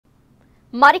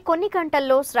మరికొన్ని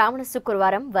గంటల్లో శ్రావణ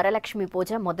శుక్రవారం వరలక్ష్మి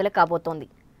పూజ మొదలు కాబోతోంది.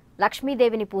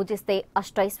 లక్ష్మీదేవిని పూజిస్తే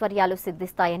అష్టైశ్వర్యాలు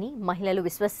సిద్ధిస్తాయని మహిళలు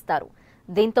విశ్వసిస్తారు.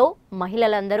 దీంతో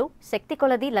మహిళలందరూ శక్తి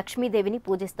కొలది లక్ష్మీదేవిని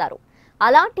పూజిస్తారు.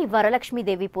 అలాంటి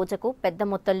వరలక్ష్మీదేవి పూజకు పెద్ద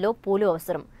మొత్తంలో పూలు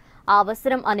అవసరం. ఆ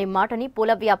అవసరం అనే మాటని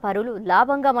పూల వ్యాపారులు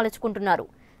లాభంగా మలుచుకుంటున్నారు.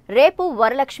 రేపు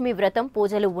వరలక్ష్మి వ్రతం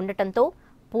పూజలు ఉండటంతో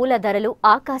పూల ధరలు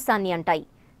ఆకాశాన్ని అంటాయి.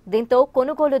 దీంతో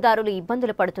కొనుగోలుదారులు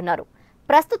ఇబ్బందులు పడుతున్నారు.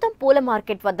 ప్రస్తుతం పూల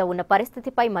మార్కెట్ వద్ద ఉన్న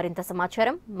పరిస్థితిపై మరింత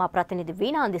సమాచారం మా ప్రతినిధి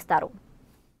వీణ అందిస్తారు.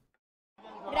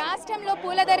 రాష్ట్రంలో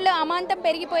పూల ధరలు అమాంతం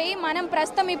పెరిగిపోయి మనం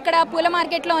ప్రస్తుతం ఇక్కడ పూల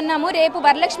మార్కెట్లో ఉన్నాము. రేపు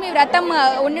వరలక్ష్మి వ్రతం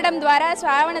ఉండడం ద్వారా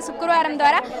శ్రావణ శుక్రవారం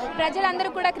ద్వారా ప్రజలందరూ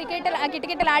కూడా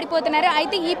కిటకిటలు ఆడిపోతున్నారు.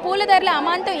 అయితే ఈ పూల ధరలు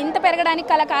అమాంతం ఇంత పెరగడానికి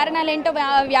గల కారణాలు ఏంటో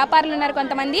వ్యాపారులు ఉన్నారు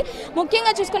కొంతమంది.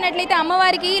 ముఖ్యంగా చూసుకున్నట్లయితే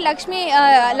అమ్మవారికి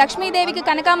లక్ష్మీదేవికి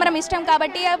కనకాంబరం ఇష్టం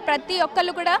కాబట్టి ప్రతి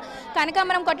ఒక్కళ్ళు కూడా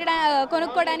కనకాంబరం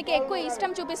కొనుక్కోవడానికి ఎక్కువ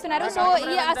ఇష్టం చూపిస్తున్నారు. సో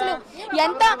ఈ అసలు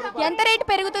ఎంత రేటు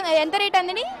పెరుగుతుంది? ఎంత రేట్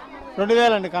అండి?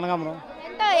 2000 అండి కనకాంబరం.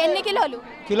 ఎన్ని కిలోలు?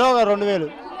 కిలోగా 2000.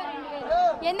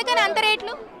 ఎందుకని అంత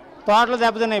రేట్లు? తోటలు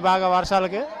దెబ్బతిన్నాయి బాగా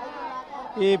వర్షాలకి.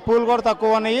 ఈ పూలు కూడా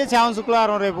తక్కువ ఉన్నాయి. శ్రావణ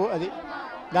శుక్రవారం రేపు అది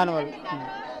దానివల్ల.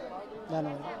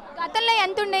 గతంలో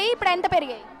ఎంత ఉండేవి, ఇప్పుడు ఎంత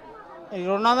పెరిగాయి?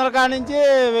 200 కాడి నుంచి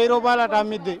 1000 రూపాయలు అట్లా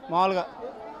అమ్మిద్ది. మామూలుగా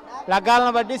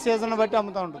లగ్గాలను బట్టి సీజన్ బట్టి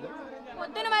అమ్ముతూ ఉంటుంది.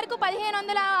 పొద్దున వరకు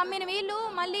 1500 అమ్మిన వీళ్ళు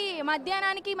మళ్ళీ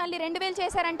మధ్యాహ్నానికి మళ్ళీ 2000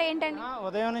 చేశారంటే ఏంటండి?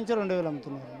 ఉదయం నుంచి 2000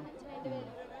 అమ్ముతున్నారు.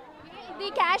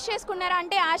 ఇది క్యాష్ చేసుకున్నారా?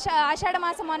 అంటే ఆషాఢ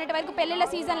మాసం మొన్నటి వరకు పెళ్లిళ్ళ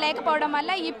సీజన్ లేకపోవడం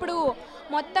వల్ల ఇప్పుడు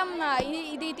మొత్తం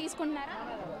ఇది తీసుకుంటున్నారా?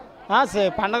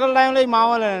 పండగల టైంలో ఈ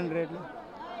మామూలేనండి రేట్లు.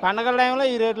 పండగల టైంలో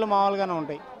ఈ రేట్లు మామూలుగానే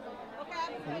ఉంటాయి.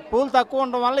 పూలు తక్కువ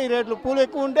ఉండడం వల్ల ఈ రేట్లు, పూలు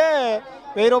ఎక్కువ ఉంటే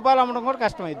 1000 రూపాయలు అమ్మడం కూడా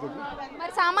కష్టమవుతుంది.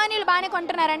 మరి సామాన్యులు బాగానే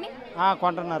కొంటున్నారండి?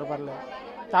 కొంటున్నారు, పర్లేదు.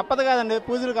 తప్పదు కదండి,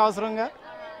 పూజలకు అవసరంగా.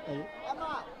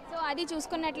 సో అది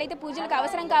చూసుకున్నట్లయితే పూజలకు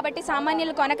అవసరం కాబట్టి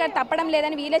సామాన్యులు కొనక తప్పడం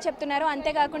లేదని వీళ్ళే చెప్తున్నారు.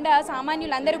 అంతేకాకుండా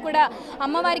సామాన్యులందరూ కూడా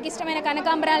అమ్మవారికి ఇష్టమైన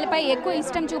కనకాంబరాలపై ఎక్కువ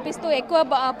ఇష్టం చూపిస్తూ ఎక్కువ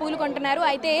పూలు కొంటున్నారు.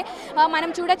 అయితే మనం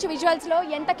చూడొచ్చు విజువల్స్లో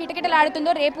ఎంత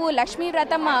కిటకిటలాడుతుందో. రేపు వరలక్ష్మి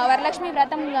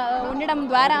వ్రతం ఉండడం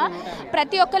ద్వారా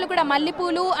ప్రతి ఒక్కరు కూడా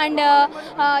మల్లెపూలు అండ్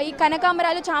ఈ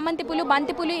కనకాంబరాలు, చామంతి పూలు,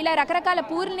 బంతి పూలు ఇలా రకరకాల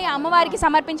పూలని అమ్మవారికి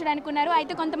సమర్పించడానికి ఉన్నారు.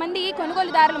 అయితే కొంతమంది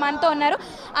కొనుగోలుదారులు మనతో ఉన్నారు.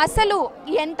 అసలు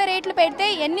ఎంత రేట్లు పెడితే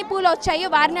ఎన్ని పూలు వచ్చాయో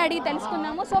వారిని అడిగి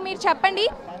తెలుసుకుందాము. సో మీరు చెప్పండి,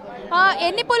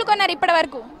 ఎన్ని పూలు కొన్నారు ఇప్పటి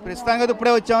వరకు? ప్రస్తుతానికి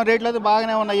ఇప్పుడే వచ్చాము. రేట్లు అయితే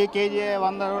బాగానే ఉన్నాయి. కేజీ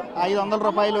 500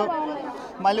 రూపాయలు.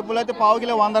 మల్లెపూలు అయితే పావు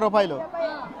కిలో 100 రూపాయలు.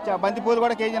 బంతి పూలు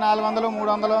కూడా కేజీ 400,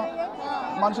 300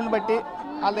 మనుషులను బట్టి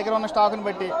వాళ్ళ దగ్గర ఉన్న స్టాకుని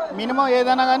బట్టి. మినిమం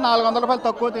ఏదైనా కానీ 400 రూపాయలు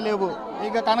తక్కువ లేవు.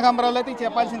 ఇక కనకాంబరాలు అయితే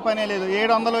చెప్పాల్సిన పనే లేదు.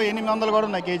 700, 800 కూడా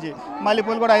ఉన్నాయి కేజీ.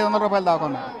 మల్లెపూలు కూడా 500 రూపాయలు దాకా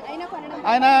ఉన్నాయి.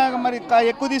 అయినా మరి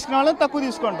ఎక్కువ తీసుకునే వాళ్ళని తక్కువ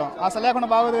తీసుకుంటాం. అసలు లేకుండా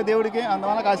బాగోదు దేవుడికి,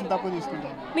 అందువల్ల కాసిన తక్కువ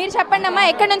తీసుకుంటాం. మీరు చెప్పండి అమ్మా,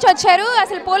 ఎక్కడి నుంచి వచ్చారు?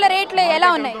 అసలు పూల రేట్లు ఎలా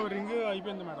ఉన్నాయి?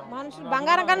 మనుషులు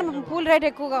బంగారం కన్నా పూల రేట్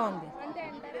ఎక్కువగా ఉంది.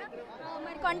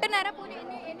 మరి కొంటున్నారా పూలు?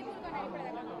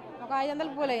 ఒక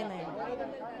 500 పూలు అయినాయి.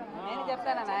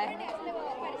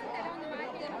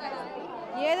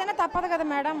 ఏదైనా తప్పదు కదా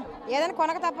మేడం, ఏదైనా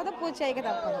కొనక తప్పదు, పూజ చేయక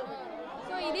తప్పదు.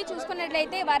 సో ఇది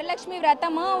చూసుకున్నట్లయితే వరలక్ష్మి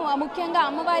వ్రతము ముఖ్యంగా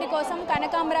అమ్మవారి కోసం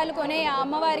కనకాంబరాలు కొనే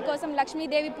అమ్మవారి కోసం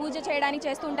లక్ష్మీదేవి పూజ చేయడానికి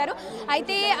చేస్తూ ఉంటారు.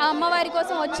 అయితే ఆ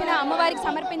అమ్మవారికి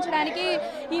సమర్పించడానికి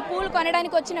ఈ పూలు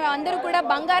కొనడానికి వచ్చిన అందరూ కూడా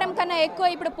బంగారం కన్నా ఎక్కువ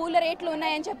ఇప్పుడు పూల రేట్లు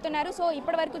ఉన్నాయని చెప్తున్నారు. సో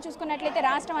ఇప్పటి వరకు చూసుకున్నట్లయితే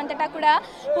రాష్ట్రం అంతటా కూడా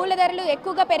పూల ధరలు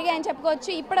ఎక్కువగా పెరిగాయని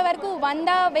చెప్పుకోవచ్చు. ఇప్పటి వరకు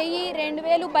 100,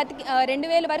 1000,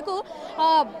 2000 వరకు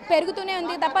పెరుగుతూనే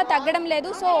ఉంది తప్ప తగ్గడం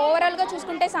లేదు. సో ఓవరాల్గా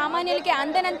చూసుకుంటే సామాన్యులకి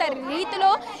అందనంత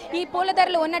రీతిలో ఈ పూల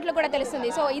ధరలు ఉన్నట్లు కూడా తెలుస్తుంది.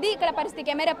 సో ఇది ఇక్కడ పరిస్థితి.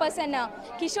 Camera person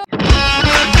Kishore.